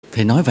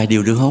Thầy nói vài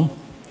điều được không?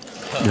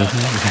 Được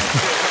không?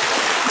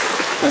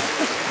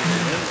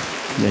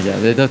 Dạ,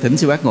 để tôi thỉnh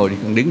sư bác ngồi đi,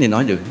 con đứng đây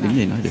nói được, đứng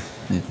đây nói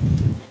được.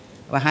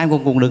 Và hai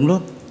con cùng đứng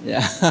luôn.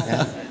 Dạ.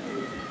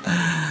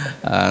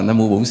 Nam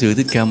mô Bổn Sư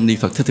Thích Ca Mâu Ni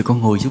Phật. Thôi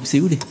con ngồi chút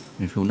xíu đi.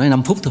 Phụ nói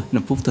 5 phút thôi,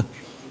 5 phút thôi.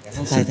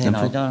 Thầy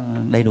nói cho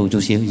đầy đủ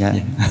chút xíu. Dạ.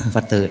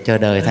 Phật tử chờ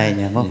đợi thầy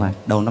nha, không phải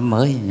đầu năm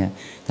mới nha.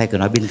 Thầy cứ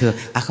nói bình thường.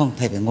 À không,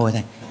 thầy phải ngồi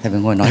thầy. Thầy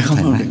phải ngồi nói không,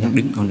 thoải mái.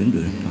 đứng, con đứng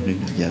được, con đứng.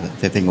 Dạ,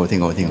 thầy ngồi.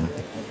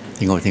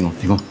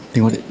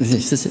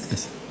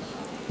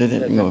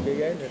 Ngồi.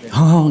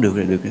 Không, được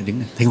rồi,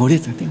 đứng. Thầy ngồi đi,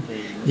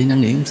 đi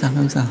năn nỉ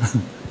không sao.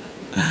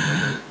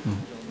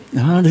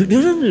 Đó, được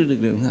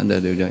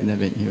rồi, như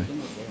vậy.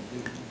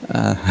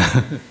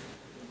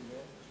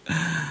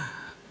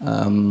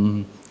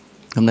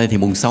 Hôm nay thì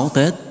mùng 6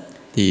 Tết,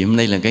 thì hôm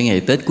nay là cái ngày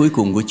Tết cuối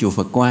cùng của chùa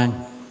Phật Quang.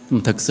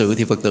 Thật sự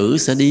thì Phật tử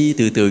sẽ đi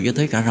từ cho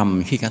tới cả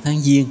rằm khi cả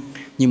tháng Giêng,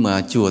 nhưng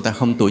mà chùa ta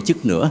không tổ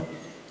chức nữa.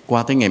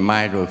 Qua tới ngày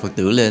mai rồi Phật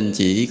tử lên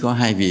chỉ có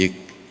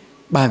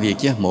 3 việc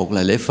chứ. 1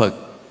 là lễ Phật,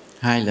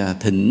 2 là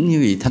thỉnh cái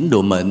vị thánh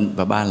độ mệnh,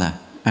 và 3 là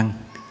ăn.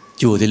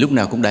 Chùa thì lúc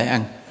nào cũng đãi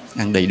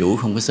ăn đầy đủ,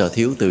 không có sợ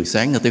thiếu, từ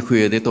sáng tới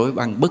khuya tới tối,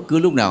 ăn bất cứ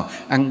lúc nào,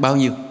 ăn bao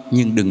nhiêu,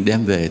 nhưng đừng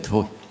đem về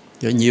thôi,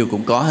 chứ nhiều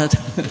cũng có hết.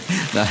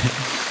 Đấy.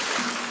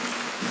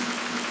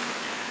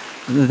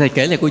 Thầy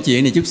kể lại câu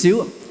chuyện này chút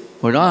xíu.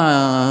 Hồi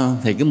đó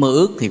thầy cứ mơ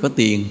ước thì có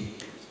tiền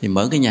thì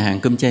mở cái nhà hàng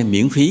cơm chay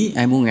miễn phí,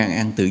 ai muốn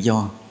ăn tự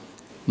do,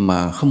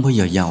 mà không bao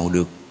giờ giàu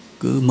được,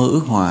 cứ mơ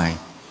ước hoài.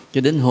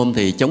 Cho đến hôm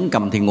thì chống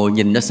cằm thì ngồi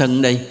nhìn ra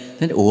sân đây,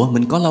 thấy ủa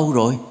mình có lâu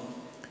rồi,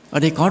 ở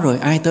đây có rồi,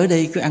 ai tới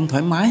đây cứ ăn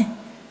thoải mái,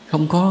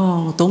 không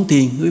có tốn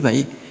tiền quý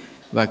vị.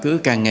 Và cứ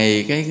càng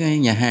ngày cái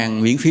nhà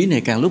hàng miễn phí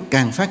này càng lúc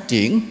càng phát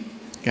triển.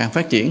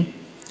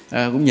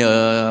 Cũng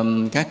nhờ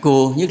các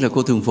cô, nhất là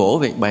cô Thường Phổ,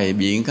 vậy bày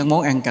biện các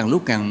món ăn càng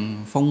lúc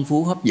càng phong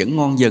phú, hấp dẫn,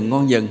 ngon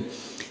dần.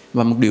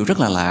 Và một điều rất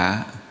là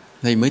lạ,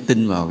 thầy mới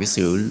tin vào cái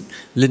sự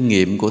linh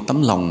nghiệm của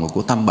tấm lòng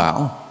của Tam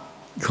Bảo,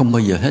 không bao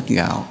giờ hết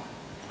gạo.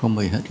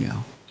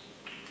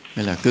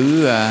 Hay là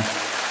cứ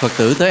Phật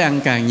tử tới ăn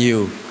càng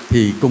nhiều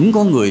thì cũng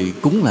có người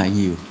cúng lại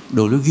nhiều.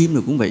 Đồ Lưu Ghim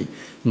rồi cũng vậy,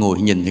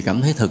 ngồi nhìn thì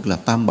cảm thấy thật là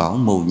Tam Bảo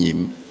mầu nhiệm.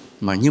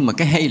 Nhưng mà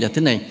cái hay là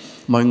thế này,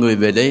 mọi người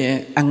về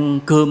đây ăn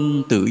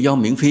cơm tự do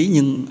miễn phí,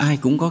 nhưng ai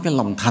cũng có cái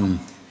lòng thành.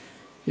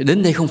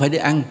 Đến đây không phải để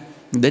ăn,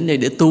 đến đây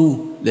để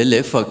tu, để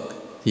lễ Phật,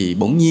 thì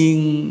bỗng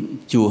nhiên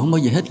chùa không bao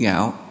giờ hết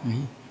gạo.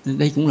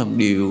 Đây cũng là một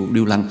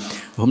điều lành.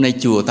 Hôm nay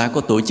chùa ta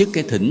có tổ chức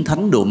cái thỉnh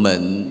thánh độ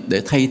mệnh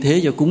để thay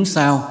thế cho cúng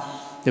sao.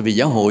 Tại vì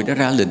giáo hội đã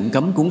ra lệnh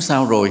cấm cúng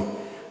sao rồi,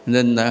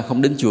 nên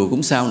không đến chùa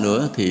cúng sao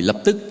nữa, thì lập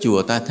tức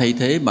chùa ta thay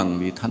thế bằng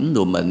vị thánh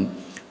độ mệnh.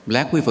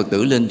 Lát quý Phật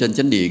tử lên trên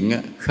chánh điện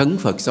khấn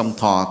Phật xong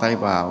thò tay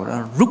vào đó,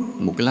 rút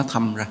một cái lá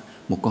thăm ra,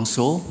 một con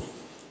số,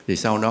 thì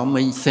sau đó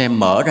mới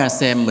mở ra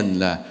xem mình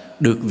là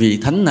được vị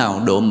thánh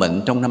nào độ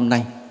mệnh trong năm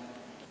nay.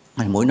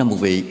 Mỗi năm một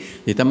vị,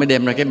 thì ta mới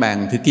đem ra cái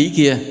bàn thư ký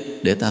kia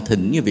để ta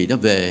thỉnh cái vị đó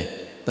về,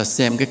 ta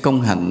xem cái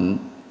công hạnh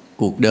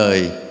cuộc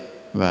đời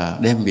và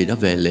đem vị đó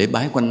về lễ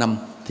bái quanh năm,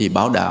 thì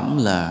bảo đảm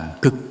là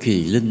cực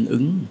kỳ linh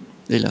ứng.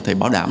 Đây là thầy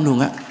bảo đảm luôn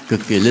á, cực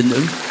kỳ linh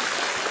ứng.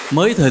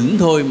 Mới thỉnh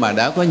thôi mà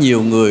đã có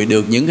nhiều người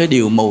được những cái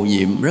điều mầu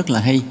nhiệm rất là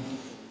hay.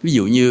 Ví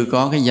dụ như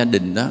có cái gia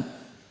đình đó,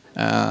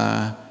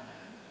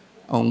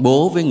 ông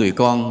bố với người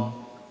con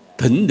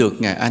thỉnh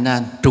được Ngài A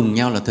Nan, trùng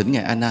nhau là thỉnh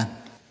Ngài A Nan.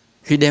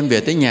 Khi đem về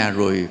tới nhà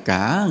rồi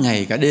cả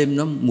ngày cả đêm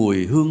nó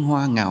mùi hương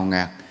hoa ngào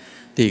ngạt,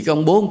 thì cái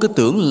ông bố ông cứ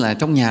tưởng là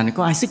trong nhà này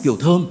có ai xức dầu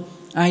thơm,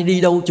 ai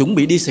đi đâu chuẩn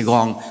bị đi Sài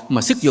Gòn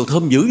mà xức dầu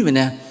thơm dữ vậy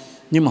nè.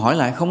 Nhưng mà hỏi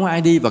lại không có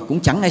ai đi và cũng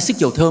chẳng ai xức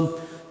dầu thơm,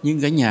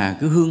 nhưng cả nhà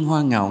cứ hương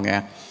hoa ngào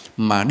ngạt.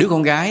 Mà đứa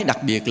con gái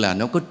đặc biệt là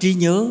nó có trí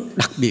nhớ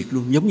đặc biệt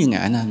luôn, giống như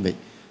Ngài A Nan vậy,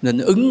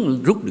 nên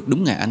rút được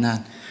đúng Ngài A Nan.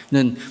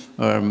 Nên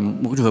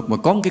một trường hợp mà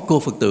có một cái cô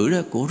Phật tử đó,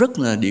 cô rất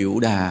là điệu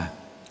đà,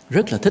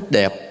 rất là thích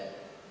đẹp,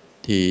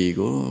 thì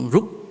cô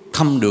rút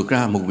thăm được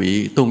ra một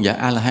vị tôn giả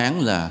A La Hán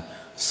là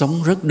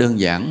sống rất đơn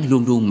giản,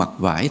 luôn luôn mặc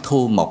vải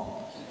thô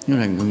mộc, như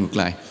là ngược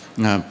lại.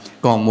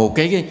 Còn một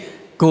cái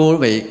cô đó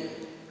vậy,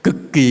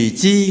 cực kỳ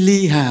chi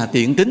ly hà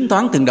tiện tính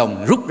toán từng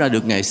đồng, rút ra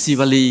được Ngài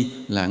Sivali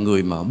là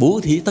người mà bố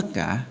thí tất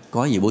cả,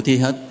 có gì bố thí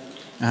hết.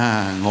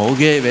 Ngộ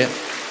ghê vậy.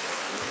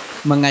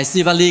 Mà Ngài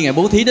Sivali Ngài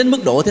bố thí đến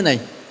mức độ thế này.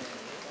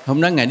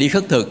 Hôm đó Ngài đi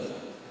khất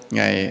thực,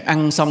 Ngài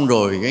ăn xong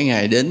rồi, cái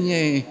Ngài đến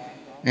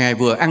Ngài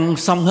vừa ăn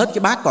xong hết cái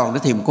bát còn đó,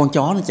 thì một con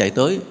chó nó chạy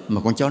tới,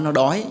 mà con chó nó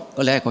đói,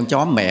 có lẽ con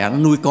chó mẹ nó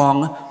nuôi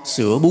con á,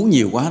 sữa bú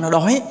nhiều quá nó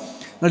đói,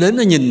 nó đến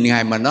nó nhìn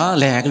Ngài mà nó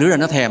lè cái lưỡi ra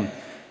nó thèm.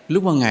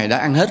 Lúc mà Ngài đã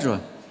ăn hết rồi,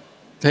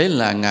 thế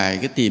là Ngài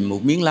cái tìm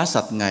một miếng lá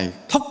sạch, Ngài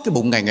thốc cái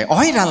bụng Ngài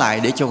ói ra lại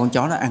để cho con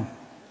chó nó ăn.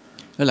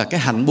 Đó là cái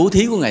hạnh bố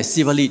thí của Ngài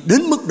Sivali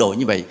đến mức độ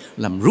như vậy,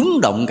 làm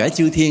rúng động cả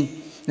chư thiên.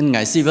 Nên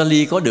Ngài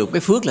Sivali có được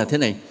cái phước là thế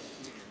này,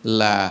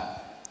 là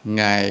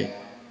Ngài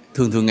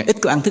thường Ngài ít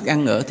có ăn thức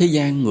ăn ở thế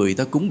gian, người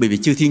ta cúng vì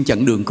chư thiên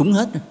chặn đường cúng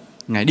hết.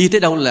 Ngài đi tới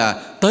đâu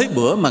là tới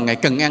bữa mà Ngài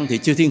cần ăn thì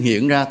chư thiên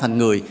hiện ra thành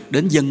người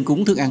đến dân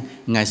cúng thức ăn.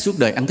 Ngài suốt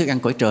đời ăn thức ăn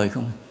cõi trời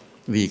không,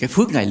 vì cái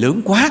phước Ngài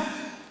lớn quá,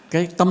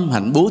 cái tâm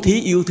hạnh bố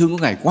thí yêu thương của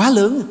Ngài quá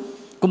lớn.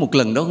 Có một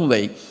lần đó quý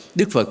vị,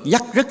 Đức Phật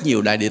dắt rất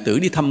nhiều đại đệ tử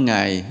đi thăm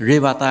Ngài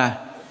Revata.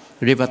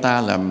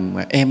 Revata là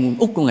em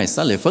út của Ngài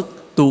Xá Lợi Phất,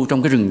 tu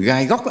trong cái rừng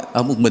gai góc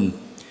ở một mình.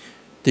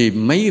 Thì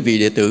mấy vị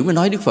đệ tử mới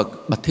nói Đức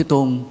Phật: bạch Thế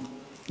Tôn,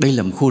 đây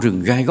là một khu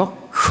rừng gai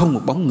góc, không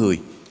một bóng người,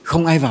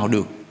 không ai vào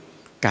được,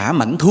 cả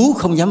mãnh thú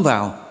không dám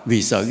vào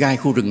vì sợ gai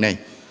khu rừng này.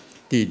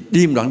 Thì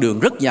đi một đoạn đường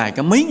rất dài,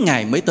 cả mấy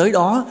ngày mới tới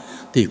đó,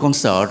 thì con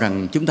sợ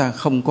rằng chúng ta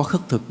không có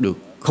khất thực được,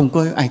 không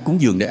có ai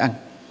cúng dường để ăn.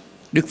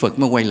 Đức Phật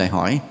mới quay lại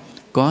hỏi: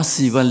 có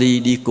Sivali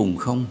đi cùng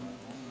không?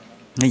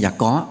 Nói dạ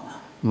có.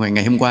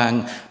 Ngày hôm qua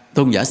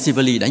tôn giả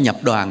Sivali đã nhập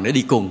đoàn để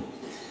đi cùng.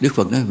 Đức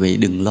Phật nói: vậy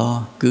đừng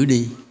lo, cứ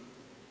đi.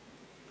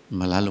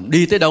 Mà lạ lùng,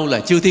 đi tới đâu là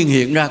Chư Thiên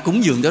hiện ra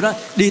cúng dường tới đó,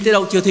 đi tới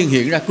đâu Chư Thiên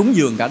hiện ra cúng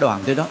dường cả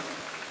đoàn tới đó.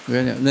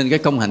 Nên cái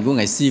công hạnh của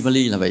Ngài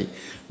Sivali là vậy.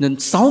 Nên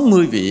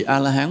 60 vị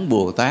A-la-hán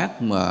Bồ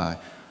Tát mà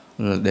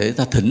để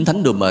ta thỉnh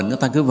thánh đồ mệnh,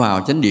 ta cứ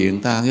vào chánh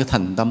điện, ta cứ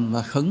thành tâm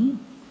ta khấn,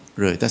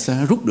 rồi ta sẽ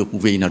rút được một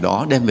vị nào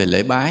đó đem về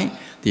lễ bái,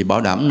 thì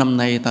bảo đảm năm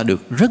nay ta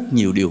được rất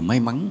nhiều điều may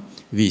mắn.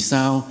 Vì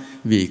sao?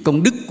 Vì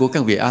công đức của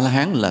các vị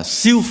A-la-hán là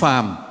siêu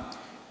phàm.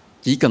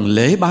 Chỉ cần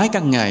lễ bái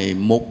các ngài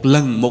một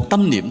lần, một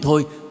tâm niệm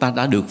thôi, ta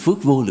đã được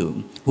phước vô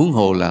lượng. Huống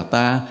hồ là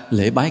ta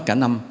lễ bái cả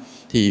năm.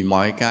 Thì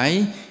mọi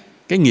cái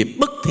nghiệp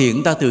bất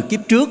thiện ta từ kiếp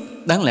trước,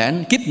 đáng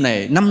lẽ kiếp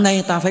này, năm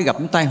nay ta phải gặp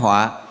những tai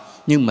họa.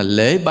 Nhưng mà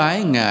lễ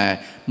bái ngài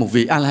một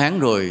vị A-la-hán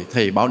rồi,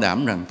 thầy bảo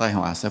đảm rằng tai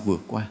họa sẽ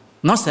vượt qua.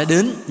 Nó sẽ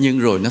đến nhưng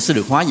rồi nó sẽ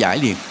được hóa giải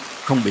liền,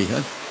 không bị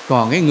hết.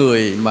 Còn cái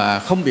người mà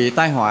không bị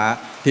tai họa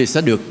thì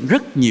sẽ được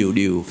rất nhiều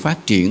điều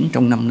phát triển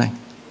trong năm nay.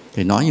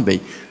 Thầy nói như vậy.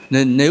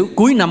 Nên nếu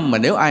cuối năm mà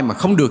nếu ai mà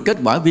không được kết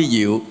quả vi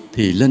diệu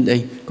thì lên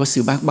đây có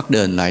sư bác bắt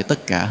đền lại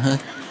tất cả hết.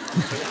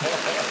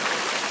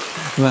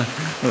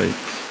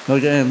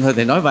 Thôi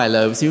thầy nói vài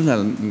lời một xíu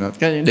là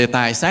cái đề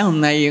tài sáng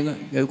hôm nay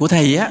của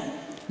thầy á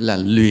là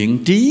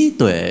luyện trí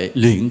tuệ,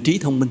 luyện trí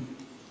thông minh.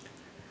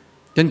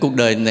 Trên cuộc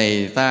đời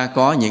này ta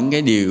có những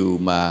cái điều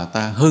mà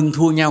ta hơn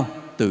thua nhau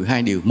từ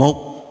hai điều.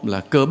 Một là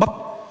cơ bắp,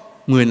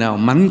 người nào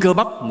mạnh cơ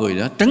bắp, người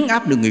đó trấn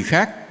áp được người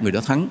khác, người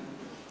đó thắng.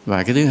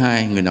 Và cái thứ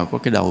hai, người nào có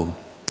cái đầu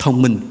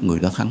thông minh, người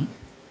đó thắng.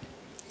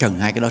 Cần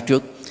hai cái đó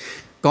trước.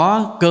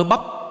 Có cơ bắp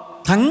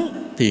thắng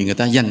thì người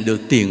ta giành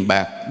được tiền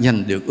bạc,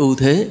 giành được ưu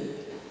thế.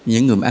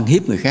 Những người mà ăn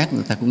hiếp người khác,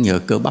 người ta cũng nhờ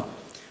cơ bắp.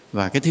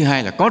 Và cái thứ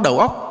hai là có đầu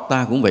óc,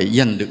 ta cũng vậy,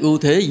 giành được ưu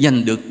thế,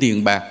 giành được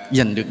tiền bạc,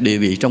 giành được địa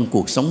vị trong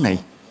cuộc sống này.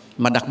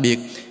 Mà đặc biệt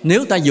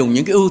nếu ta dùng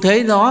những cái ưu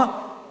thế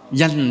đó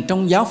dành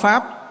trong giáo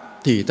pháp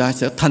thì ta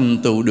sẽ thành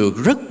tựu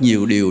được rất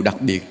nhiều điều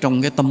đặc biệt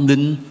trong cái tâm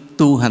linh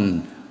tu hành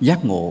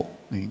giác ngộ.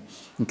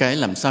 Cái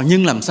làm sao,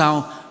 nhưng làm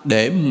sao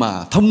để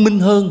mà thông minh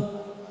hơn.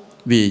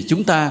 Vì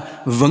chúng ta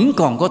vẫn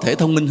còn có thể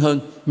thông minh hơn,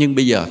 nhưng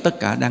bây giờ tất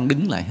cả đang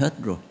đứng lại hết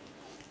rồi.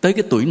 Tới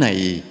cái tuổi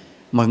này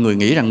mọi người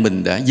nghĩ rằng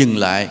mình đã dừng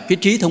lại, cái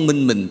trí thông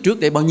minh mình trước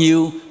đây bao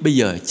nhiêu, bây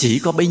giờ chỉ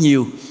có bấy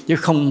nhiêu, chứ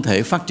không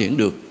thể phát triển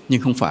được.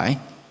 Nhưng không phải.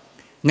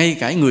 Ngay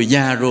cả người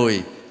già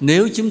rồi,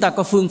 nếu chúng ta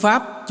có phương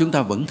pháp, chúng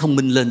ta vẫn thông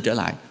minh lên trở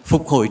lại,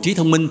 phục hồi trí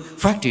thông minh,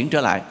 phát triển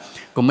trở lại.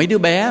 Còn mấy đứa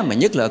bé mà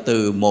nhất là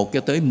từ 1 cho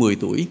tới 10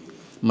 tuổi,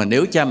 mà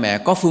nếu cha mẹ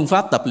có phương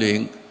pháp tập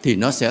luyện thì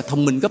nó sẽ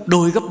thông minh gấp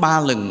đôi, gấp 3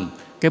 lần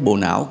cái bộ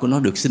não của nó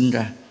được sinh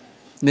ra.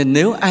 Nên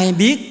nếu ai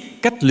biết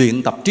cách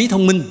luyện tập trí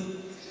thông minh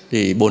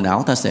thì bộ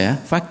não ta sẽ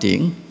phát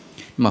triển.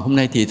 Mà hôm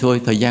nay thì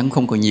thôi, thời gian cũng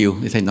không còn nhiều,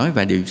 thì thầy nói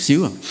vài điều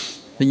xíu.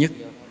 Thứ nhất,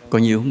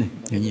 còn nhiều không này?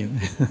 Có nhiều.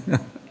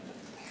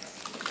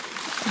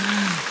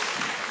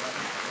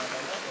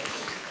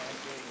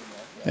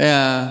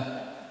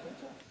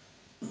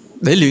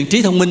 Để luyện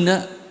trí thông minh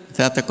á,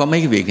 ta có mấy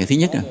cái việc này. Thứ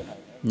nhất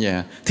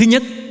thứ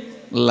nhất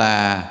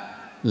là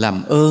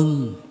làm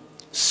ơn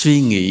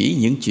suy nghĩ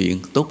những chuyện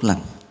tốt lành,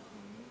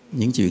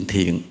 những chuyện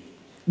thiện.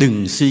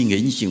 Đừng suy nghĩ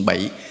những chuyện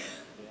bậy.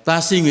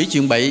 Ta suy nghĩ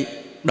chuyện bậy,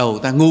 đầu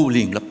ta ngu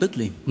liền, lập tức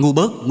liền,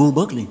 ngu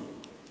bớt liền.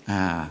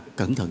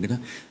 Cẩn thận cái đó.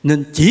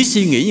 Nên chỉ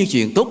suy nghĩ những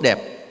chuyện tốt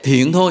đẹp,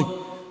 thiện thôi,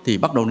 thì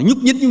bắt đầu nó nhúc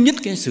nhích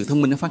cái sự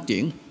thông minh nó phát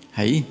triển.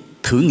 Hãy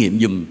thử nghiệm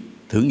dùm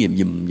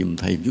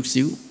thầy một chút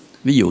xíu.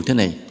 Ví dụ thế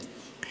này,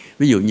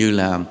 ví dụ như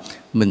là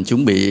mình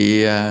chuẩn bị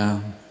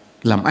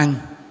làm ăn,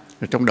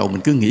 rồi trong đầu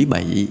mình cứ nghĩ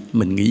bậy,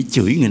 mình nghĩ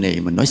chửi người này,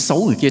 mình nói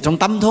xấu người kia trong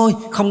tâm thôi,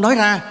 không nói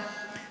ra.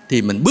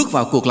 Thì mình bước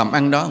vào cuộc làm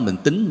ăn đó, mình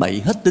tính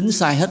bậy hết, tính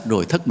sai hết,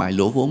 rồi thất bại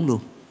lỗ vốn luôn.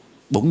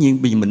 Bỗng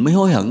nhiên bây giờ mình mới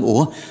hối hận,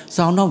 ủa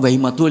sao nó vậy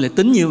mà tôi lại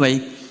tính như vậy?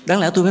 Đáng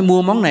lẽ tôi phải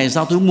mua món này,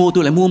 sao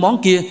tôi lại mua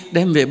món kia,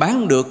 đem về bán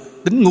không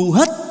được, tính ngu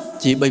hết.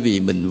 Chỉ bởi vì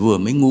mình vừa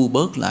mới ngu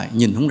bớt lại,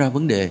 nhìn không ra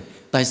vấn đề.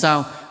 Tại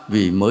sao?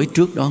 Vì mới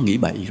trước đó nghĩ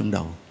bậy trong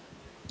đầu.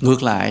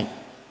 Ngược lại,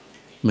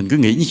 mình cứ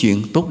nghĩ những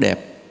chuyện tốt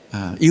đẹp,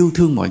 yêu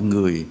thương mọi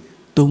người,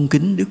 tôn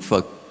kính Đức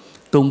Phật,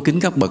 tôn kính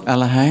các bậc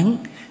A-la-hán,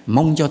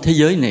 mong cho thế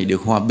giới này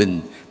được hòa bình,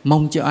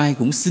 mong cho ai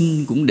cũng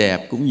xinh, cũng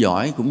đẹp, cũng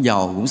giỏi, cũng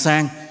giàu, cũng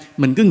sang.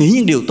 Mình cứ nghĩ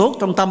những điều tốt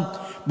trong tâm.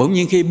 Bỗng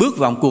nhiên khi bước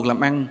vào một cuộc làm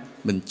ăn,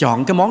 mình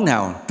chọn cái món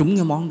nào, trúng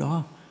cái món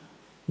đó.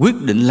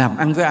 Quyết định làm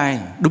ăn với ai,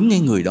 đúng ngay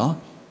người đó.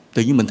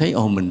 Tự nhiên mình thấy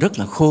mình rất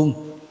là khôn.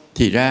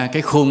 Thì ra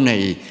cái khôn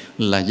này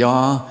là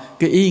do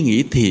cái ý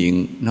nghĩ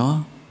thiện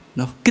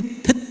nó kích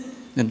thích.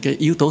 Nên cái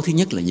yếu tố thứ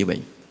nhất là như vậy.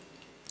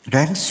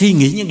 Ráng suy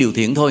nghĩ những điều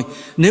thiện thôi.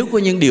 Nếu có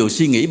những điều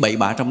suy nghĩ bậy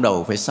bạ trong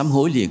đầu, phải sám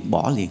hối liền,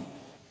 bỏ liền.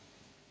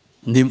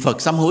 Niệm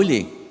Phật sám hối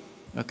liền.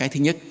 Đó cái thứ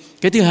nhất.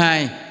 Cái thứ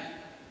hai,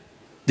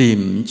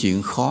 tìm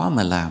chuyện khó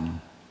mà làm,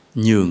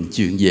 nhường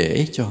chuyện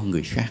dễ cho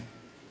người khác.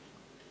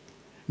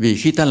 Vì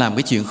khi ta làm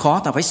cái chuyện khó,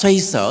 ta phải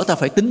xoay sở, ta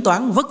phải tính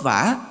toán vất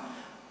vả.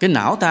 Cái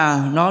não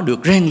ta nó được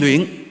rèn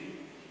luyện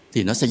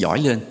thì nó sẽ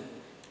giỏi lên.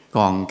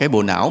 Còn cái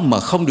bộ não mà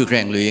không được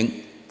rèn luyện,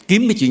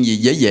 kiếm cái chuyện gì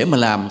dễ dễ mà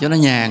làm cho nó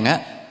nhàn á,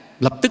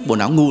 lập tức bộ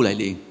não ngu lại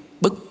liền,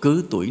 bất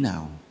cứ tuổi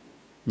nào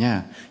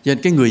nha. Cho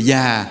nên cái người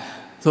già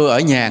thôi ở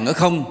nhàn ở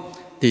không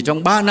thì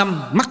trong 3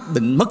 năm mắc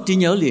bệnh mất trí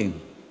nhớ liền.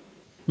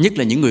 Nhất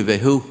là những người về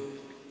hưu,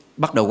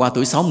 bắt đầu qua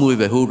tuổi 60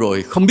 về hưu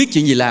rồi, không biết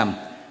chuyện gì làm,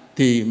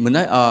 thì mình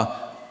nói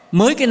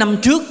mới cái năm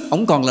trước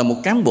ông còn là một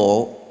cán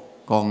bộ,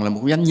 còn là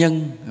một doanh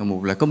nhân,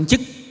 một là công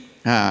chức,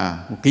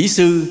 một kỹ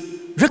sư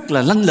rất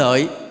là lanh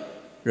lợi.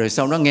 Rồi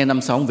sau đó nghe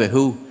năm sau ông về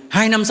hưu,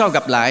 2 năm sau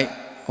gặp lại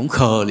ông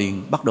khờ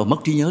liền, bắt đầu mất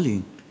trí nhớ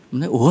liền. Mình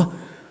nói ủa,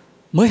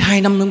 mới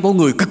 2 năm có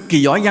người cực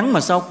kỳ giỏi giắng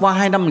mà sao qua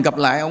 2 năm mình gặp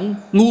lại ông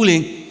ngu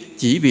liền?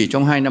 Chỉ vì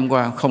trong 2 năm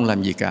qua không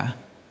làm gì cả,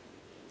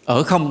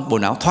 ở không, bộ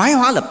não thoái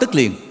hóa lập tức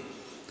liền.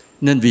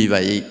 Nên vì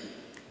vậy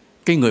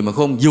cái người mà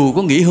khôn dù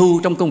có nghỉ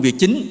hưu trong công việc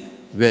chính,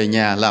 về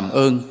nhà làm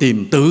ơn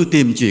tự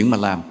tìm chuyện mà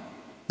làm,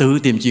 tự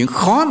tìm chuyện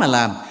khó mà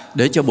làm,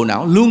 để cho bộ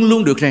não luôn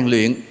luôn được rèn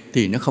luyện,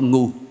 thì nó không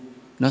ngu,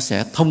 nó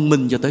sẽ thông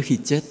minh cho tới khi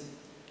chết.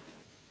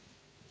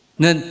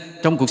 Nên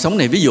trong cuộc sống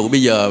này, ví dụ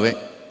bây giờ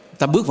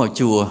ta bước vào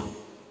chùa,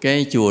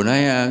 cái chùa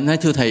nói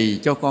thưa thầy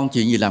cho con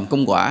chuyện gì làm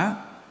công quả.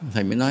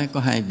 Thầy mới nói có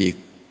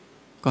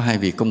hai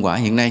việc công quả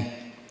hiện nay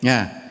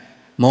nha.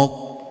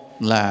 Một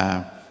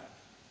là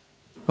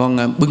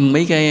con bưng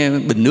mấy cái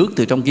bình nước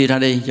từ trong kia ra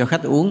đây cho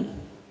khách uống,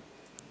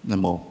 là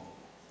một.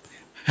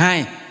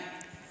 2,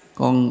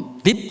 con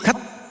tiếp khách,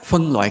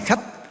 phân loại khách,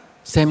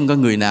 xem có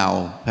người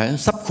nào phải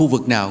sắp khu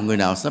vực nào, người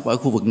nào sắp ở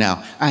khu vực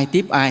nào, ai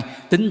tiếp ai,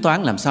 tính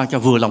toán làm sao cho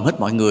vừa lòng hết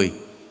mọi người.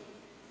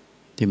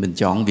 Thì mình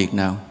chọn việc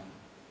nào?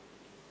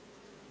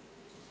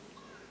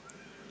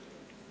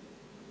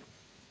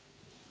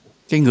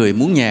 Cái người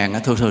muốn nhàn,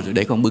 thôi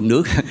để con bưng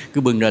nước,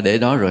 cứ bưng ra để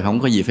đó rồi không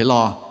có gì phải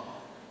lo,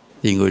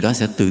 thì người đó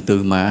sẽ từ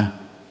từ mà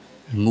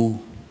ngu,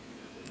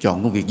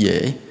 chọn công việc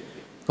dễ.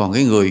 Còn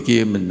cái người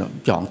kia mình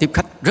chọn tiếp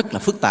khách rất là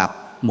phức tạp,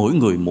 mỗi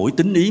người mỗi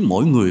tính ý,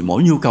 mỗi người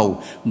mỗi nhu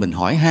cầu. Mình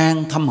hỏi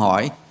han, thăm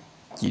hỏi,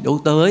 chị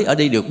đâu tới, ở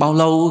đây được bao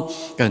lâu,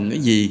 cần cái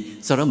gì,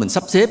 sau đó mình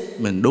sắp xếp,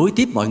 mình đối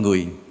tiếp mọi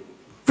người.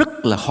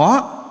 Rất là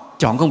khó.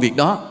 Chọn công việc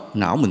đó,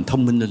 não mình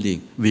thông minh lên liền,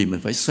 vì mình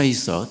phải xoay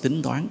sở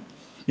tính toán.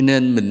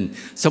 Nên mình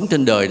sống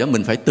trên đời đó,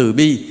 mình phải từ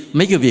bi.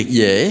 Mấy cái việc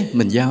dễ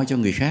mình giao cho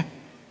người khác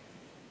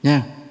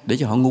nha, để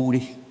cho họ ngu đi.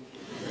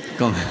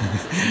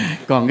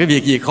 Còn cái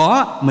việc gì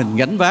khó mình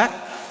gánh vác.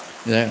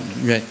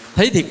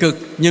 Thấy thì cực,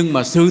 nhưng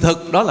mà sự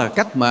thật đó là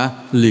cách mà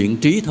luyện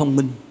trí thông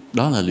minh.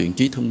 Đó là luyện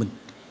trí thông minh.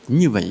 Cũng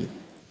như vậy,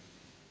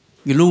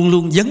 luôn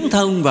luôn dấn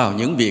thân vào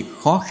những việc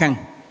khó khăn,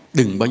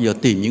 đừng bao giờ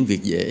tìm những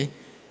việc dễ.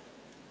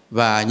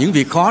 Và những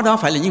việc khó đó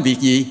phải là những việc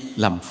gì?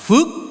 Làm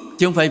phước,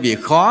 chứ không phải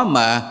việc khó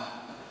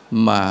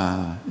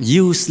mà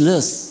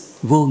useless,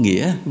 vô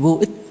nghĩa, vô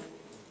ích.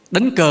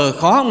 Đánh cờ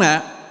khó không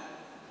ạ?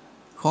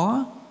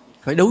 Khó,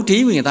 phải đấu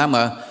trí với người ta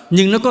mà.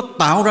 Nhưng nó có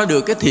tạo ra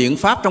được cái thiện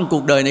pháp trong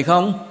cuộc đời này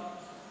không?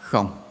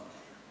 Không.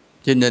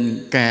 Cho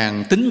nên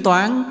càng tính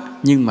toán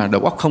nhưng mà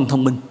đầu óc không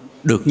thông minh,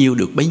 được nhiêu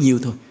được bấy nhiêu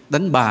thôi.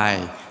 Đánh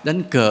bài,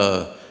 đánh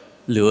cờ,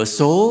 lựa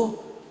số,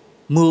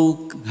 mưu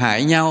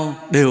hại nhau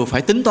đều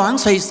phải tính toán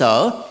xoay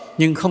sở,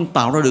 nhưng không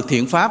tạo ra được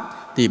thiện pháp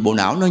thì bộ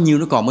não nó nhiêu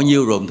nó còn bao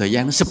nhiêu, rồi một thời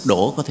gian nó sụp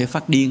đổ, có thể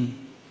phát điên.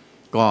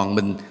 Còn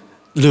mình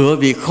lựa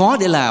việc khó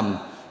để làm,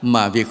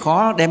 mà việc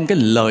khó đem cái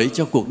lợi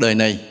cho cuộc đời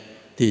này,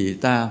 thì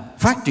ta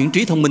phát triển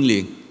trí thông minh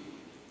liền.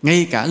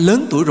 Ngay cả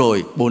lớn tuổi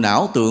rồi, bộ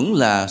não tưởng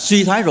là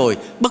suy thoái rồi,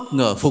 bất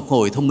ngờ phục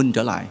hồi thông minh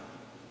trở lại.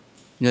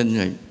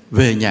 Nên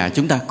về nhà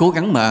chúng ta cố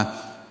gắng mà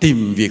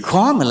tìm việc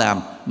khó mà làm,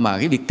 mà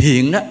cái việc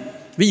thiện đó.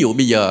 Ví dụ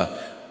bây giờ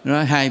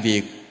nó 2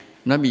 việc,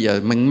 nó bây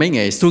giờ mấy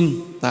ngày xuân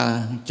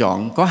ta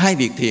chọn có 2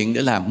 việc thiện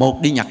để làm. 1,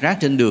 đi nhặt rác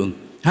trên đường.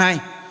 2,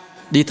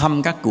 đi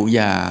thăm các cụ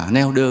già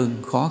neo đơn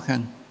khó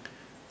khăn.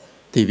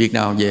 Thì việc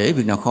nào dễ,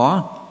 việc nào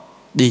khó?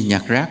 Đi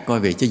nhặt rác coi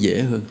về cho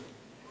dễ hơn.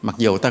 Mặc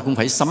dù ta cũng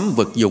phải sắm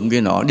vật dụng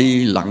kia nọ,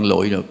 đi lặn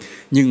lội được,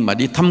 nhưng mà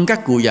đi thăm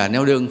các cụ già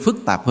neo đơn phức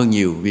tạp hơn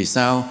nhiều. Vì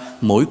sao?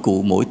 Mỗi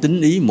cụ, mỗi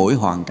tính ý, mỗi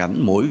hoàn cảnh,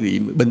 mỗi vị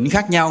bệnh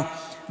khác nhau.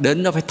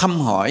 Đến đó phải thăm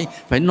hỏi,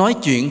 phải nói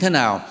chuyện thế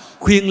nào,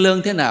 khuyên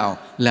lơn thế nào,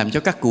 làm cho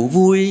các cụ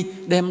vui,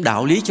 đem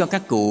đạo lý cho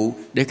các cụ,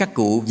 để các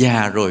cụ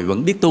già rồi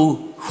vẫn biết tu.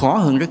 Khó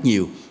hơn rất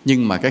nhiều.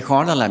 Nhưng mà cái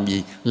khó đó làm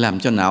gì? Làm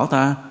cho não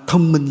ta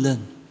thông minh lên.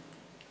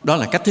 Đó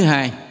là cách thứ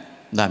 2,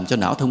 làm cho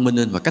não thông minh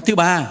lên. Và cách thứ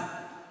 3,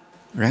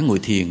 ráng ngồi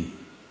thiền.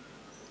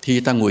 Khi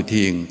ta ngồi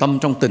thiền, tâm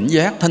trong tỉnh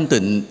giác thanh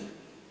tịnh,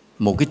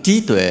 một cái trí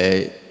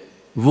tuệ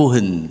vô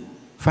hình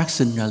phát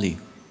sinh ra liền.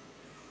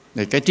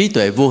 Cái trí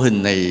tuệ vô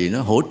hình này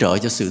nó hỗ trợ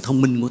cho sự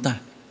thông minh của ta.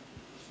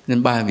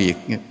 Nên 3 việc.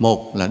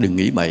 1 là đừng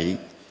nghĩ bậy.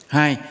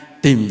 2,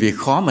 tìm việc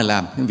khó mà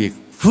làm, cái việc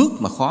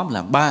phước mà khó mà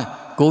làm. 3,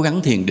 cố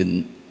gắng thiền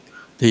định.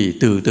 thì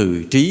từ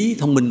từ trí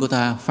thông minh của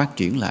ta phát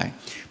triển lại.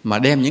 Mà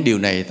đem những điều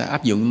này ta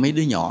áp dụng mấy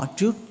đứa nhỏ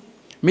trước.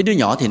 Mấy đứa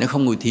nhỏ thì nó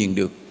không ngồi thiền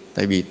được,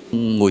 tại vì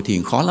ngồi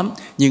thiền khó lắm.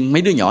 Nhưng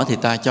mấy đứa nhỏ thì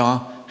ta cho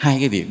 2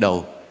 cái việc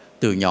đầu.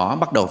 Từ nhỏ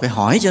bắt đầu phải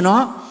hỏi cho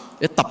nó,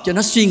 để tập cho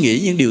nó suy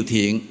nghĩ những điều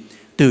thiện.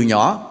 Từ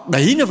nhỏ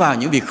đẩy nó vào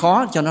những việc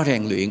khó cho nó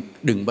rèn luyện.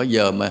 Đừng bao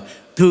giờ mà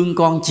thương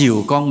con,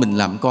 chiều con mình,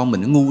 làm con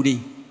mình nó ngu đi.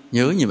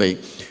 Nhớ như vậy.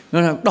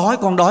 Nó đói,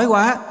 con đói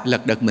quá,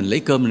 lật đật mình lấy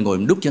cơm mình ngồi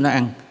mình đút cho nó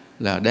ăn,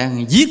 là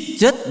đang giết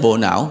chết bộ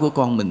não của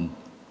con mình.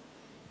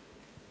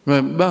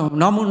 Rồi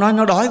nó muốn nói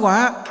nó đói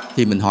quá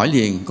thì mình hỏi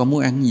liền, con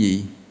muốn ăn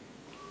gì?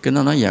 Cái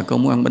nó nói dạ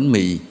con muốn ăn bánh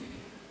mì.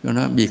 Nó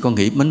nói vì con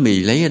nghĩ bánh mì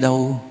lấy ở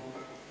đâu?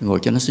 Ngồi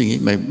cho nó suy nghĩ,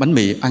 mày bánh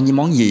mì ăn với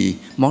món gì?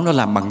 Món đó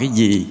làm bằng cái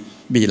gì?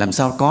 Vì làm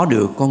sao có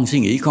được? Con suy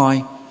nghĩ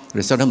coi.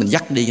 Rồi sau đó mình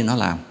dắt đi cho nó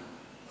làm.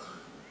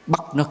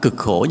 Bắt nó cực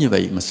khổ như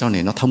vậy mà sau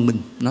này nó thông minh,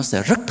 nó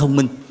sẽ rất thông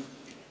minh.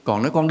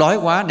 Còn nếu con đói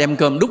quá, đem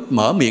cơm đút,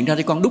 mở miệng ra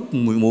để con đút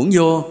muỗng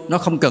vô, nó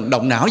không cần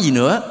động não gì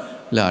nữa,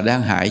 là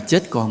đang hại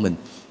chết con mình.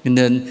 Cho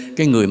nên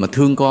cái người mà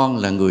thương con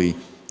là người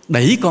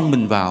đẩy con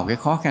mình vào cái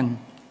khó khăn,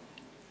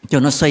 cho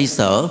nó xoay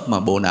sở mà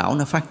bộ não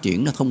nó phát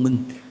triển, nó thông minh.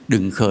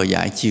 Đừng khờ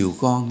dại chiều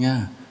con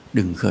nha,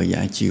 đừng khờ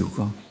dại chiều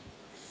con.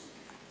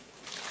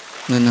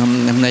 Nên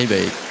hôm nay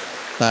vậy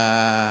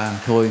ta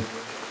thôi.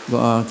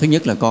 Thứ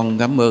nhất là con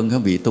cảm ơn các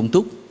vị Tôn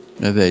Túc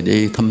đã về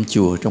đi thăm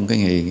chùa trong cái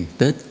ngày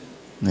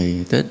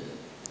Tết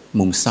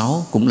mùng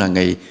 6, cũng là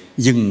ngày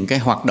dừng cái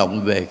hoạt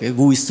động về cái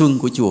vui xuân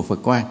của chùa Phật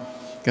Quang.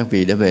 Các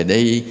vị đã về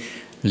đây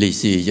lì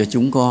xì cho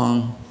chúng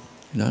con,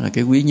 đó là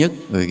cái quý nhất.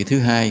 Rồi cái thứ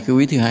hai, cái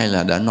quý thứ hai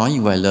là đã nói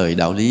những vài lời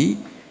đạo lý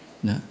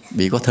đó.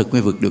 Bị có thực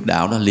mới vực được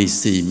đạo, đó lì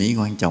xì mới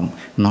quan trọng,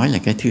 nói là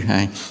cái thứ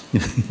hai.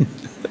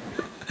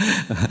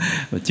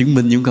 Chứng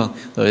minh chúng con.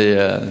 Rồi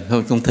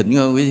thôi con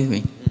thỉnh quý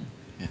vị.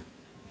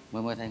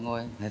 Mời thầy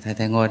ngồi,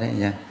 thầy ngồi đấy.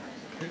 Dạ.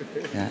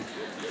 Dạ.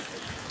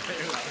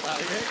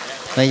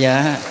 Bây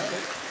giờ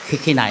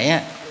khi nãy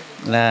á,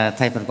 là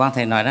thầy Phật Quang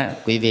thầy nói đó,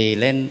 quý vị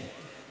lên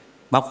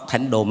bóc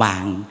thánh đồ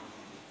mạng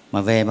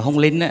mà về mà không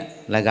linh á,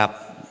 là gặp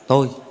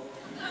tôi.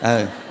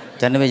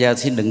 Cho nên bây giờ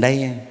xin đứng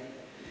đây,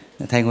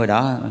 thầy ngồi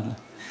đó.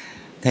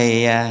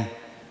 Thầy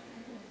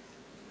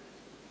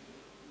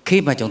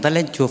khi mà chúng ta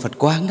lên chùa Phật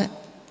Quang đó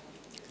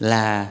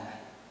là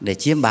để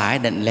chiêm bái,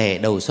 đảnh lễ,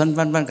 đầu xuân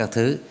vân vân các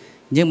thứ.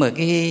 Nhưng mà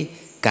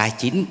cái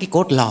chính cái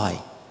cốt lõi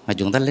mà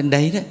chúng ta lên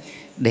đấy đó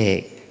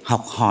để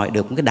học hỏi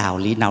được một cái đạo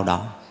lý nào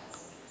đó,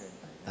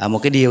 một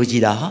cái điều gì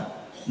đó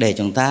để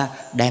chúng ta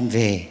đem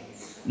về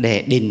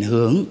để định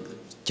hướng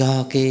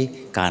cho cái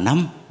cả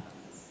năm.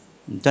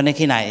 Cho nên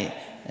khi này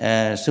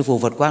sư phụ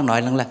Phật Quang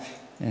nói rằng là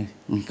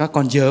các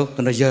con giờ,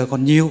 tôi nói giờ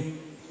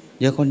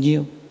còn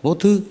nhiều vô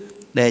thư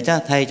để cho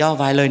thầy cho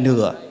vài lời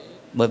nữa,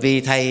 bởi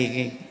vì thầy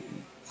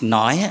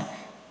nói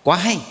quá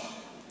hay.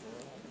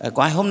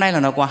 Hôm nay là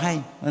nó quá hay.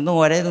 Tôi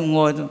ngồi đấy, tôi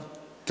ngồi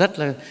rất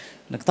là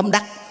tâm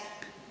đắc,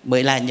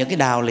 bởi là những cái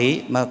đạo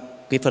lý mà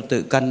quý Phật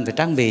tử cần phải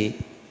trang bị.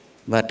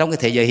 Và trong cái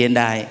thế giới hiện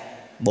đại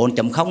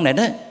 4.0 này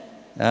đó,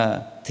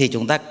 thì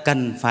chúng ta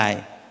cần phải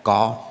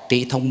có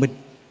trí thông minh,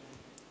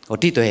 có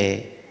trí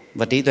tuệ.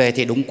 Và trí tuệ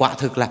thì đúng quả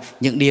thực là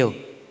những điều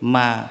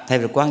mà thầy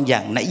Phật Quang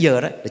giảng nãy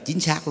giờ đó là chính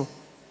xác luôn,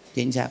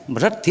 chính xác mà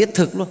rất thiết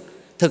thực luôn.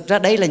 Thực ra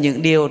đây là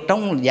những điều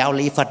trong giáo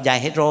lý Phật dạy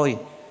hết rồi.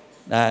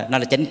 Nó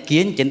là chánh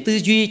kiến, chánh tư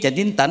duy, chánh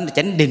tinh tấn,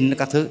 chánh định,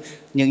 các thứ.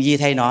 Những gì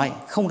thầy nói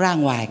không ra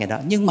ngoài cái đó,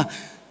 nhưng mà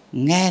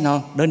nghe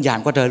nó đơn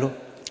giản quá trời luôn.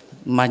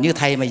 Mà như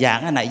thầy mà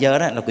giảng nãy giờ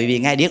đó là quý vị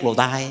nghe điếc lỗ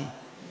tai,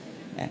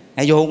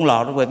 nghe vô không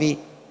lọt, bởi vì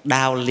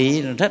đạo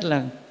lý rất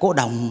là cố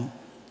động,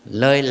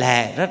 lời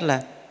lẽ rất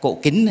là cổ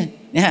kính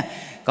này.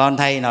 Còn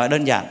thầy nói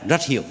đơn giản,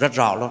 rất hiểu, rất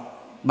rõ luôn.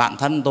 Bản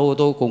thân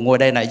tôi cũng ngồi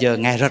đây nãy giờ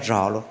nghe rất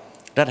rõ luôn,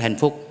 rất hạnh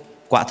phúc.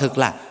 Quả thực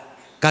là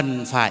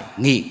cần phải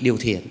nghĩ điều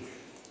thiện,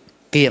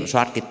 kiểm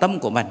soát cái tâm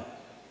của mình.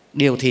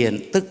 Điều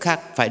thiện tức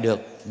khắc phải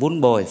được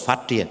vun bồi phát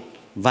triển,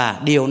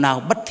 và điều nào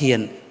bất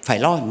thiện phải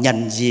lo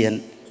nhận diện,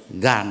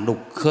 gàn đục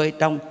khơi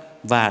trong.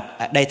 Và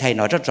đây thầy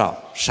nói rất rõ,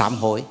 sám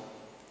hối.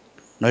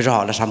 Nói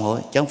rõ là sám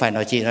hối, chứ không phải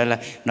nói chỉ nói là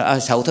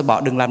nói xấu thôi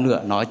bỏ đừng làm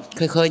nữa. Nói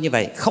khơi như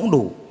vậy không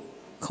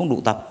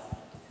đủ tập.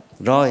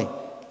 Rồi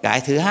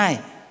cái thứ hai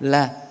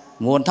là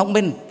muốn thông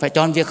minh phải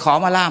chọn việc khó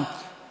mà làm.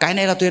 Cái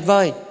này là tuyệt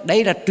vời.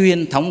 Đây là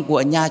truyền thống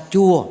của nhà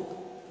chùa,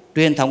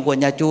 truyền thống của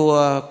nhà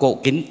chùa cổ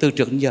kính từ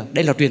trước đến giờ.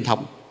 Đây là truyền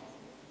thống.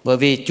 Bởi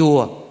vì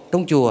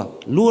trong chùa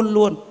luôn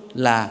luôn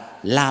là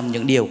làm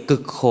những điều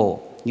cực khổ,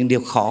 những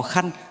điều khó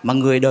khăn mà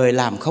người đời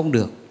làm không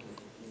được.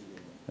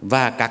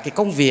 Và các cái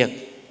công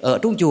việc ở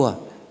trong chùa,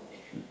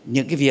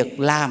 những cái việc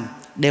làm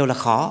đều là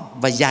khó,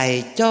 và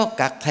dạy cho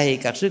các thầy,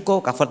 các sư cô,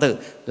 các Phật tử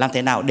làm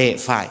thế nào để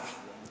phải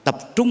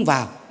tập trung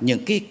vào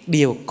những cái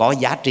điều có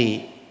giá trị,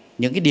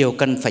 những cái điều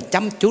cần phải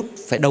chăm chút,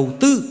 phải đầu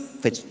tư,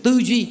 phải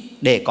tư duy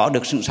để có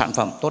được sự sản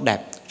phẩm tốt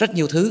đẹp. Rất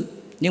nhiều thứ,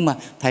 nhưng mà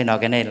thầy nói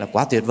cái này là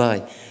quá tuyệt vời.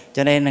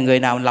 Cho nên là người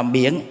nào làm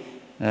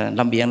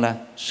biếng là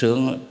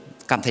sướng,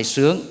 cảm thấy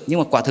sướng, nhưng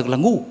mà quả thực là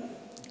ngu.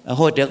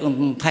 Hồi trước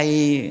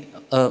thầy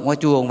ở ngoài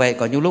chùa về,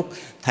 có nhiều lúc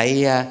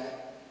thầy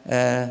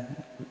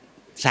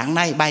sáng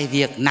nay bày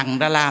việc nặng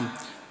ra làm,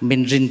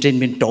 mình rình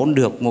mình trốn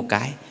được một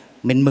cái,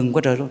 mình mừng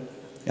quá trời luôn.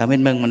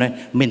 Mình mừng,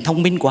 mình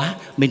thông minh quá,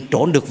 mình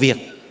trốn được việc,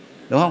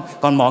 đúng không?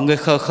 Còn mọi người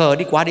khờ khờ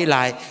đi qua đi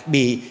lại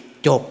bị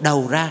chộp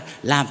đầu ra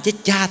làm chết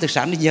cha từ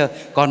sáng đến giờ,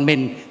 còn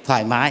mình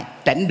thoải mái,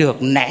 tránh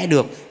được, né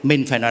được.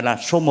 Mình phải nói là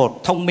số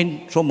 1, thông minh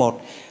số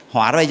 1.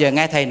 Hóa ra bây giờ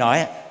nghe thầy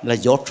nói là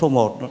dốt số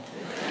 1.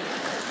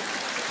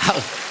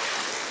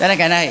 Đây là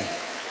cái này,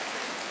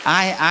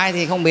 ai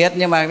thì không biết,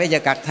 nhưng mà bây giờ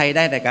các thầy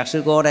đây, các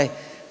sư cô đây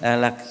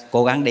là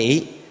cố gắng để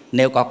ý.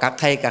 Nếu có các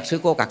thầy, các sư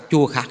cô, các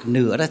chùa khác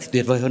nữa đó thì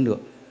tuyệt vời hơn nữa.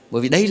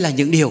 Bởi vì đây là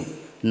những điều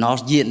nó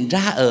diễn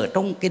ra ở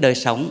trong cái đời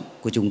sống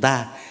của chúng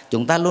ta.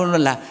 Chúng ta luôn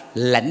luôn là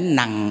lãnh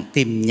nặng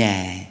tìm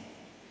nhẹ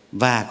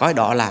và coi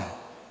đó là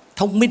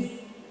thông minh.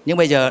 Nhưng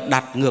bây giờ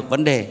đặt ngược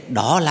vấn đề,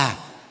 đó là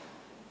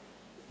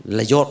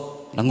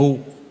dốt, là ngu,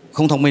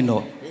 không thông minh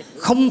nữa.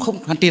 Không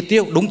triệt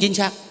tiêu, đúng chính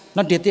xác,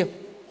 nó triệt tiêu,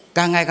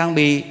 càng ngày càng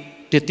bị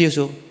triệt tiêu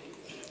xuống.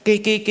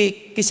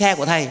 Cái xe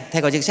của thầy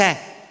có chiếc xe,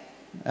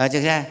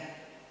 chiếc xe,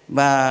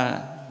 và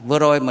vừa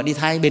rồi mà đi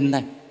thay bình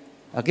này,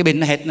 cái bình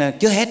nó hết,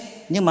 chưa hết,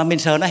 nhưng mà mình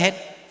sợ nó hết.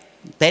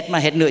 Tết mà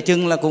hết nửa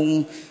chừng là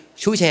cũng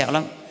xui xẻo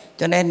lắm,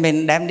 cho nên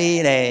mình đem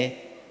đi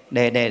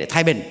để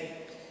thay bình.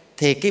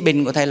 Thì cái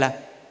bình của thầy là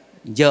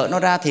dỡ nó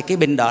ra, thì cái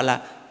bình đó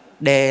là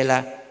đề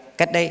là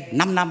cách đây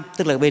 5 năm,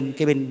 tức là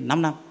cái bình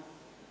 5 năm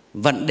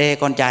vẫn đề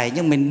còn chạy,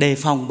 nhưng mình đề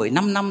phòng bởi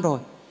 5 năm rồi.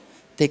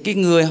 Thì cái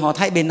người họ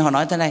thay bình họ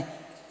nói thế này: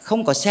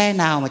 không có xe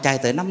nào mà chạy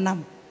tới 5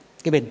 năm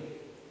cái bình.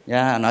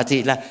 Nói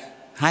chỉ là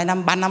 2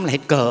 năm 3 năm là hết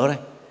cỡ rồi,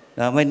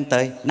 rồi mình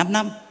tới 5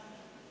 năm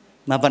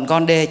mà vẫn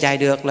còn đề chạy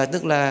được, là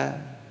tức là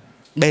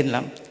bền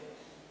lắm.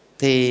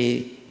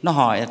 Thì nó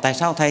hỏi tại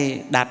sao thầy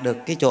đạt được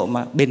cái chỗ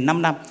mà bền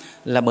 5 năm,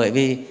 là bởi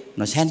vì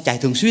nó xe chạy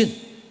thường xuyên,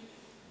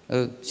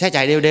 xe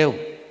chạy đều,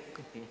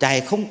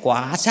 chạy không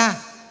quá xa,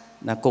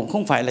 là cũng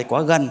không phải là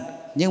quá gần,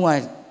 nhưng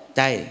mà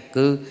chạy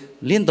cứ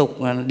liên tục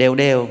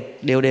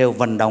đều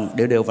vận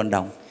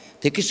động.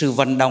 Thì cái sự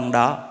vận động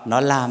đó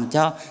nó làm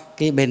cho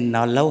cái bình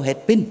nó lâu hết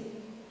pin,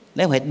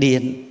 lâu hết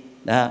điện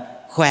đó,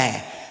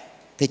 khỏe.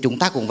 Thì chúng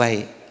ta cũng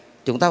vậy,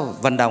 chúng ta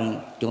vận động,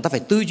 chúng ta phải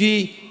tư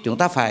duy, chúng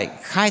ta phải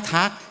khai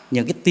thác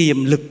những cái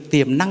tiềm lực,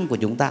 tiềm năng của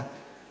chúng ta.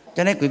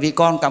 Cho nên quý vị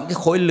còn có cái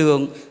khối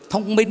lượng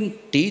thông minh,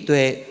 trí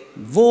tuệ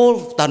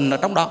vô tận ở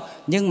trong đó,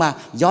 nhưng mà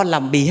do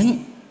làm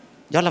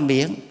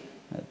biếng,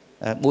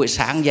 buổi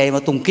sáng dậy mà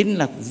tụng kinh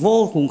là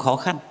vô cùng khó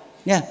khăn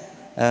nha.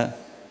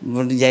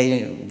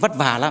 Dậy vất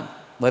vả lắm,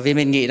 bởi vì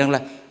mình nghĩ rằng là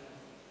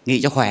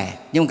nghĩ cho khỏe,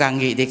 nhưng càng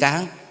nghĩ thì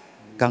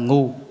càng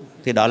ngu.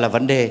 Thì đó là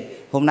vấn đề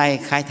hôm nay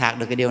khai thác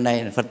được cái điều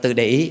này, Phật tử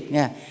để ý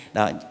nha.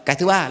 Đó. Cái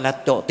thứ ba là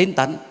chỗ tinh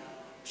tấn,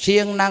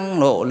 siêng năng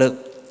nỗ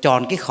lực,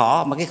 chọn cái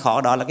khó, mà cái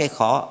khó đó là cái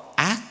khó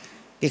ác.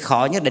 Cái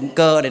khó như đánh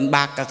cờ, đánh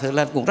bạc các thứ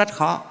là cũng rất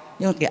khó,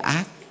 nhưng mà cái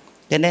ác.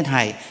 Cho nên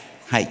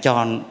hãy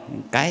chọn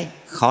cái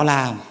khó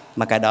làm,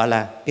 mà cái đó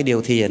là cái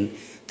điều thiện,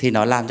 thì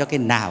nó làm cho cái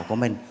não của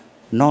mình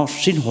nó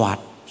sinh hoạt,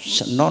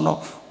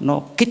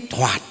 nó kích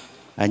hoạt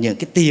những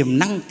cái tiềm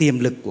năng, tiềm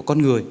lực của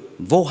con người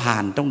vô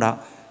hạn trong đó.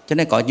 Cho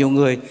nên có nhiều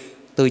người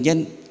tự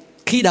nhiên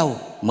khi đầu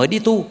mới đi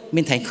tu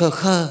mình thấy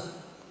khờ,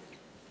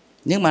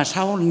 nhưng mà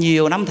sau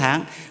nhiều năm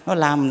tháng nó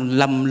làm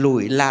lầm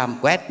lũi, làm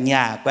quét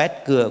nhà, quét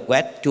cửa,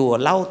 quét chùa,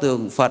 lau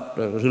tường Phật,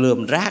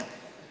 lườm rác.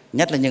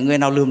 Nhất là những người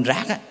nào lườm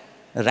rác á,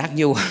 rác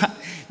nhiều quá,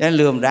 nên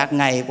lườm rác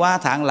ngày qua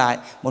tháng lại.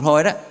 Một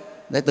hồi đó,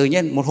 để tự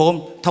nhiên một hôm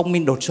thông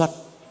minh đột xuất,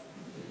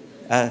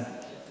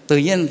 tự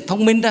nhiên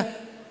thông minh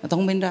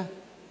ra,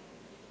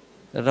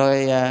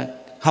 rồi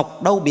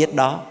học đâu biết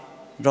đó,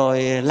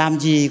 rồi làm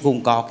gì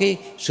cũng có cái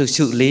sự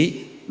xử lý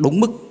đúng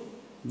mức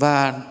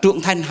và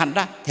trưởng thành hẳn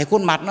ra, thấy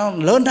khuôn mặt nó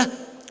lớn ra.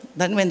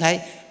 Nên mình thấy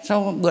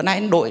sao bữa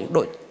nay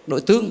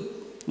đổi tương,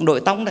 đổi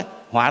tông đấy,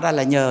 hóa ra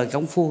là nhờ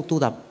công phu tu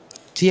tập,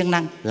 siêng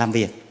năng làm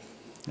việc.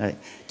 Đấy.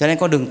 Cho nên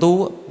con đường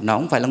tu nó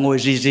không phải là ngồi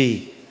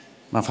rì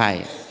mà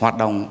phải hoạt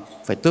động,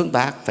 phải tương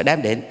tác, phải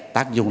đem đến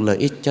tác dụng lợi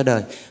ích cho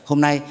đời.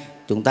 Hôm nay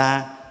chúng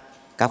ta,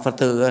 các Phật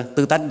tử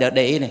tư tánh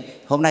để ý này,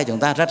 hôm nay chúng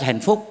ta rất hạnh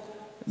phúc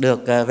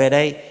được về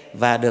đây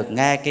và được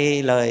nghe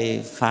cái lời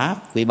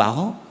pháp quý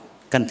báu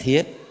cần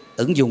thiết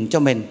ứng dụng cho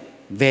mình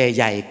về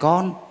dạy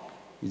con,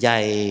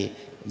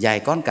 dạy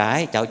con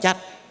cái cháu chắt,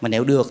 mà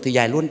nếu được thì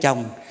dạy luôn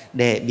chồng,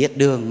 để biết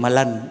đường mà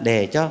lần,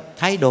 để cho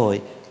thay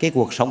đổi cái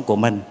cuộc sống của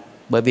mình.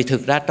 Bởi vì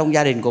thực ra trong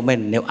gia đình của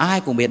mình, nếu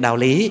ai cũng biết đạo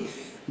lý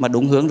mà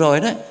đúng hướng rồi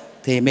đó,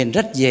 thì mình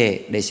rất dễ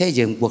để xây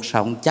dựng cuộc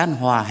sống chan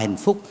hòa hạnh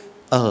phúc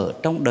ở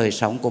trong đời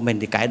sống của mình.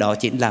 Thì cái đó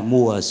chính là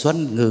mùa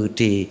xuân ngự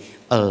trị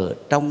ở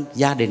trong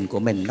gia đình của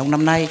mình trong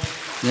năm nay.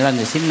 Như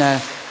là xin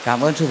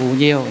cảm ơn sư phụ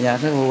nhiều,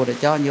 sư phụ để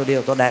cho nhiều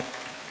điều tốt đẹp.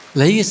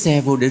 Lấy cái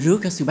xe vô để rước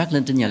các sư bác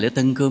lên trên nhà lễ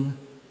tân cơm.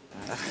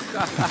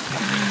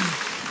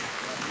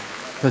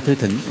 Thôi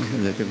thỉnh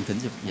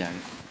cho dạ.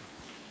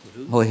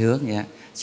 Hồi hướng.